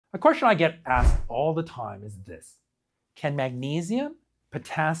A question I get asked all the time is this: can magnesium,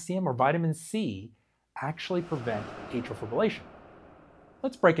 potassium, or vitamin C actually prevent atrial fibrillation?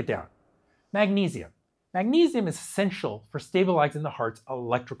 Let's break it down. Magnesium. Magnesium is essential for stabilizing the heart's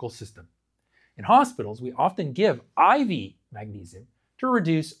electrical system. In hospitals, we often give IV magnesium to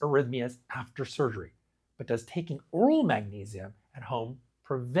reduce arrhythmias after surgery. But does taking oral magnesium at home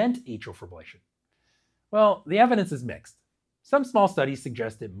prevent atrial fibrillation? Well, the evidence is mixed. Some small studies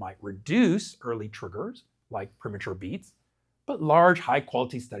suggest it might reduce early triggers, like premature beats, but large,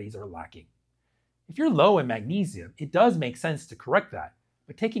 high-quality studies are lacking. If you're low in magnesium, it does make sense to correct that,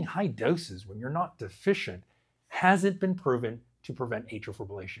 but taking high doses when you're not deficient hasn't been proven to prevent atrial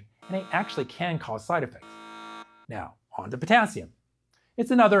fibrillation, and it actually can cause side effects. Now, on to potassium.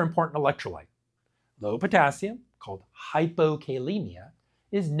 It's another important electrolyte. Low potassium, called hypokalemia,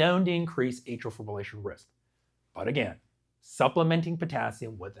 is known to increase atrial fibrillation risk. But again, supplementing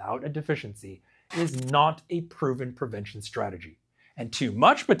potassium without a deficiency is not a proven prevention strategy. And too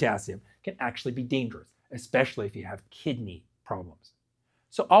much potassium can actually be dangerous, especially if you have kidney problems.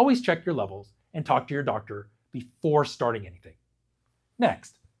 So always check your levels and talk to your doctor before starting anything.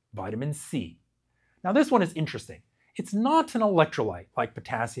 Next, vitamin C. Now this one is interesting. It's not an electrolyte like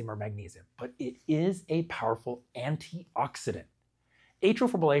potassium or magnesium, but it is a powerful antioxidant. Atrial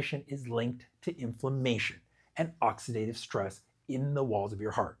fibrillation is linked to inflammation and oxidative stress in the walls of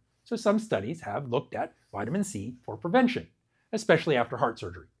your heart. So some studies have looked at vitamin C for prevention, especially after heart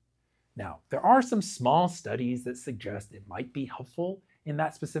surgery. Now, there are some small studies that suggest it might be helpful in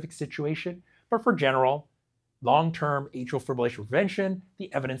that specific situation, but for general, long-term atrial fibrillation prevention,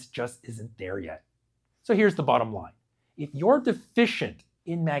 the evidence just isn't there yet. So here's the bottom line. If you're deficient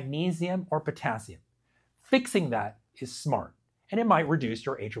in magnesium or potassium, fixing that is smart, and it might reduce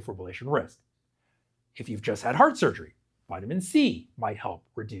your atrial fibrillation risk. If you've just had heart surgery, vitamin C might help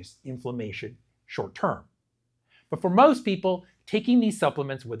reduce inflammation short term. But for most people, taking these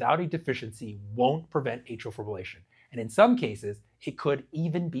supplements without a deficiency won't prevent atrial fibrillation, and in some cases, it could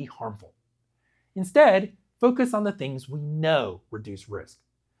even be harmful. Instead, focus on the things we know reduce risk: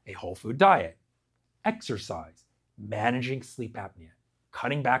 a whole food diet, exercise, managing sleep apnea,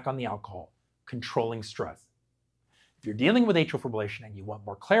 cutting back on the alcohol, controlling stress. If you're dealing with atrial fibrillation and you want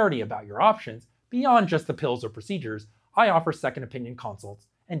more clarity about your options beyond just the pills or procedures, I offer second opinion consults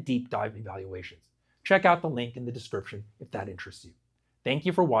and deep dive evaluations. Check out the link in the description if that interests you. Thank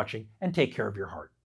you for watching, and take care of your heart.